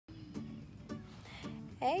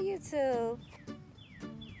Hey YouTube,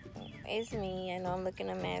 it's me. I know I'm looking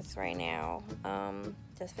a mess right now.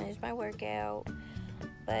 Just finished my workout,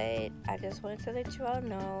 but I just wanted to let you all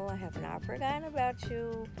know I have not forgotten about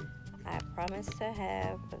you. I promise to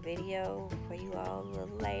have a video for you all a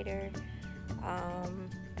little later. I'm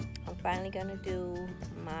finally gonna do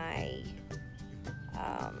my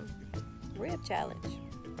rib challenge.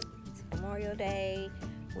 It's Memorial Day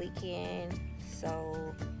weekend,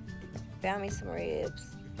 so found me some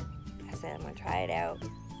ribs. I said I'm gonna try it out,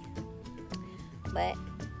 but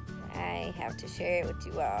I have to share it with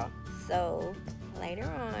you all. So later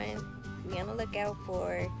on, be on the lookout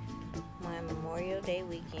for my Memorial Day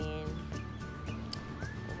weekend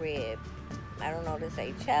rib. I don't know if to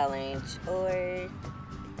say challenge or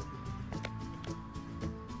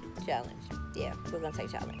challenge. Yeah, we're gonna say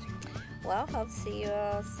challenge. Well, hope to see you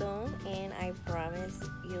all soon, and I promise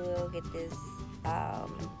you will get this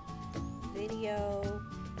video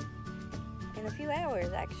in a few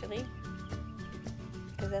hours actually,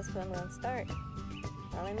 because that's when I'm gonna start.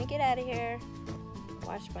 Now let me get out of here,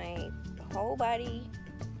 wash my whole body,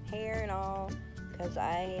 hair and all, because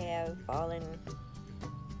I have fallen.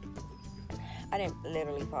 I didn't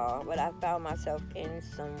literally fall, but I found myself in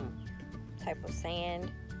some type of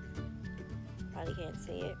sand. Probably can't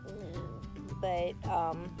see it, but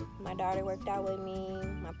my daughter worked out with me,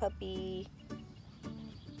 my puppy.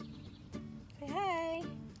 Say hi.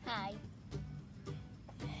 Hi.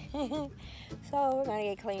 So we're gonna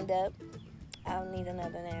get cleaned up. I'll need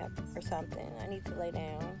another nap or something. I need to lay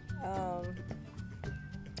down.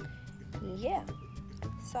 Yeah,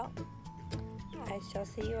 so I shall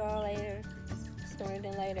see you all later, sooner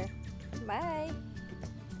than later. Bye.